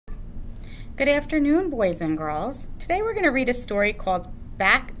Good afternoon, boys and girls. Today we're going to read a story called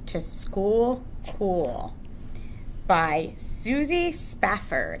Back to School Cool by Susie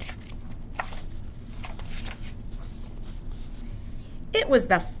Spafford. It was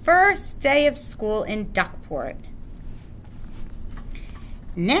the first day of school in Duckport.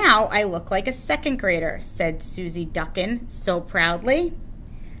 Now I look like a second grader, said Susie Duckin so proudly.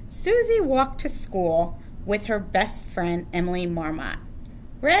 Susie walked to school with her best friend Emily Marmot.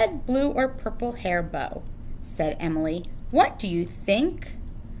 Red, blue, or purple hair bow, said Emily. What do you think?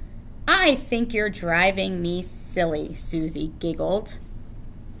 I think you're driving me silly, Susie giggled.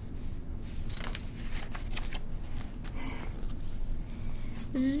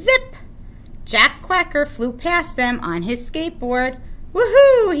 Zip! Jack Quacker flew past them on his skateboard.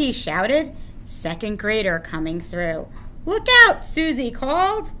 Woohoo! He shouted. Second grader coming through. Look out! Susie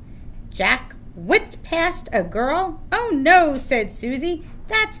called. Jack whipped past a girl. Oh no, said Susie.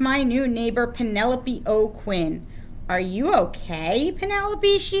 That's my new neighbor Penelope O'Quinn. Are you okay,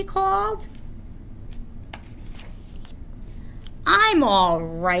 Penelope? She called. I'm all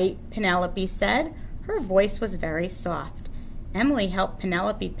right, Penelope said. Her voice was very soft. Emily helped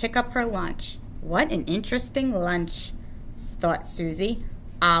Penelope pick up her lunch. What an interesting lunch, thought Susie.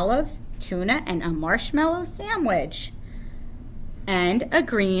 Olives, tuna, and a marshmallow sandwich. And a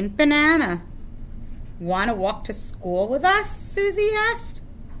green banana. Want to walk to school with us? Susie asked.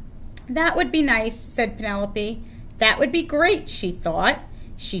 That would be nice, said Penelope. That would be great, she thought.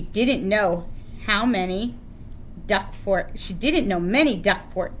 She didn't know many Duckport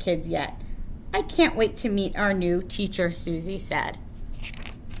kids yet. I can't wait to meet our new teacher, Susie said.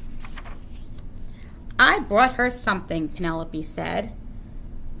 I brought her something, Penelope said.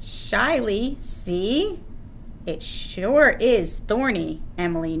 Shyly, see? It sure is thorny,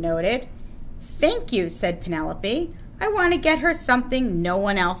 Emily noted. Thank you, said Penelope. I want to get her something no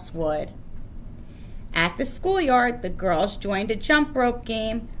one else would. At the schoolyard, the girls joined a jump rope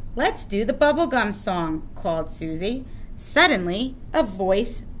game. Let's do the bubblegum song, called Susie. Suddenly, a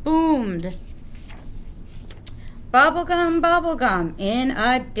voice boomed. Bubblegum, bubblegum, in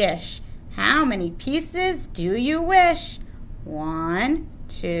a dish. How many pieces do you wish? 1,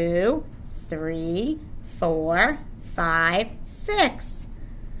 2, 3, 4, 5, 6.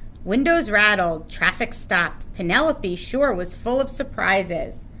 Windows rattled, traffic stopped. Penelope sure was full of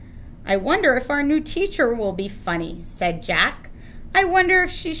surprises. I wonder if our new teacher will be funny, said Jack. I wonder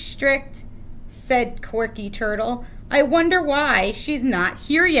if she's strict, said Corky Turtle. I wonder why she's not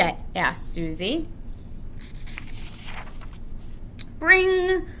here yet, asked Susie.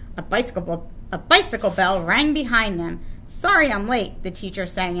 Ring! A bicycle bell rang behind them. Sorry I'm late, the teacher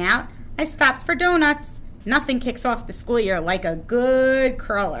sang out. I stopped for donuts. Nothing kicks off the school year like a good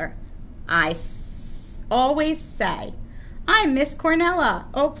curler. I always say, I'm Miss Cornella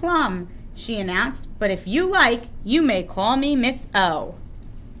O'Plum, she announced, but if you like, you may call me Miss O.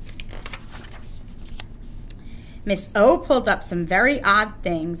 Miss O pulled up some very odd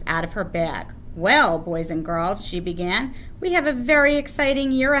things out of her bag. Well, boys and girls, she began, we have a very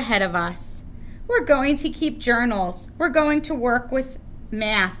exciting year ahead of us. We're going to keep journals. We're going to work with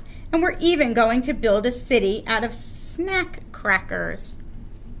math. And we're even going to build a city out of snack crackers.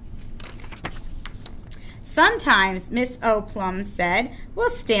 Sometimes, Miss O'Plum said, we'll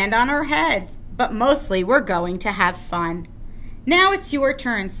stand on our heads, but mostly we're going to have fun. Now it's your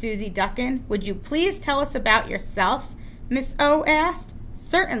turn, Susie Duckin. Would you please tell us about yourself? Miss O asked.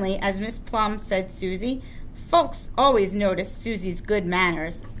 Certainly, as Miss Plum, said Susie. Folks always noticed Susie's good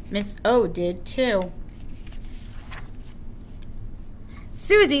manners. Miss O did too.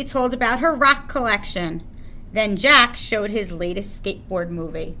 Susie told about her rock collection. Then Jack showed his latest skateboard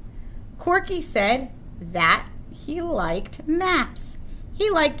movie. Corky said that he liked maps. He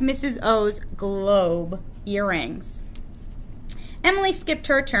liked Mrs. O's globe earrings. Emily skipped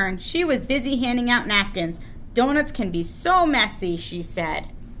her turn. She was busy handing out napkins. Donuts can be so messy, she said.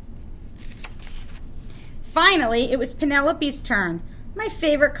 Finally, it was Penelope's turn. My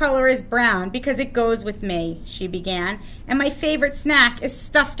favorite color is brown because it goes with me, she began, and my favorite snack is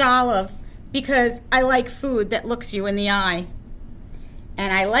stuffed olives because I like food that looks you in the eye.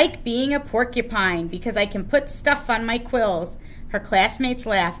 And I like being a porcupine because I can put stuff on my quills. Her classmates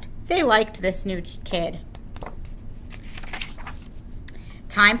laughed. They liked this new kid.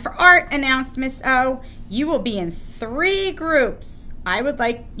 Time for art, announced Miss O. You will be in 3 groups. I would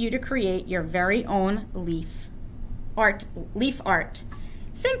like you to create your very own leaf art.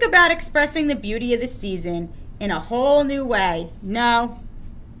 Think about expressing the beauty of the season in a whole new way. No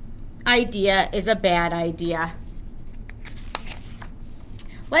idea is a bad idea.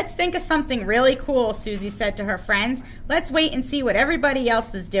 Let's think of something really cool, Susie said to her friends. Let's wait and see what everybody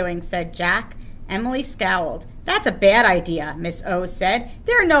else is doing, said Jack. Emily scowled. That's a bad idea, Miss O said.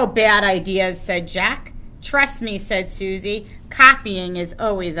 There are no bad ideas, said Jack. Trust me, said Susie. Copying is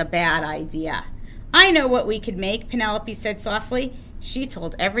always a bad idea. I know what we could make, Penelope said softly. She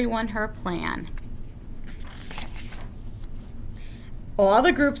told everyone her plan. All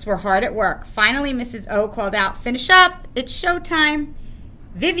the groups were hard at work. Finally, Mrs. O called out, Finish up, it's showtime.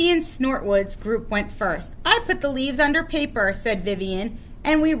 Vivian Snortwood's group went first. I put the leaves under paper, said Vivian,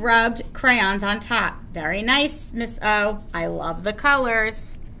 and we rubbed crayons on top. Very nice, Miss O. I love the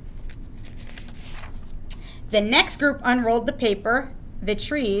colors. The next group unrolled the paper. The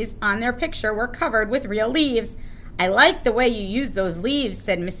trees on their picture were covered with real leaves. I like the way you use those leaves,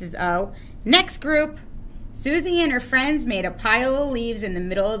 said Mrs. O. Next group. Susie and her friends made a pile of leaves in the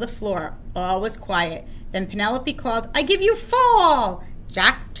middle of the floor. All was quiet. Then Penelope called, I give you fall!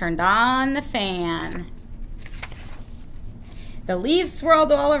 Jack turned on the fan. The leaves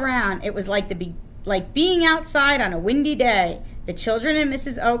swirled all around. It was like being outside on a windy day. The children and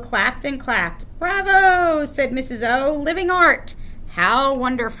Mrs. O clapped and clapped. Bravo, said Mrs. O. Living art. How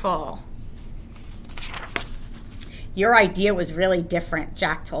wonderful. Your idea was really different,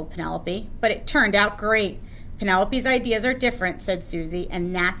 Jack told Penelope, but it turned out great. Penelope's ideas are different, said Susie,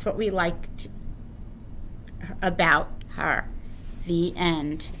 and that's what we liked about her. The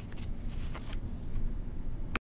end.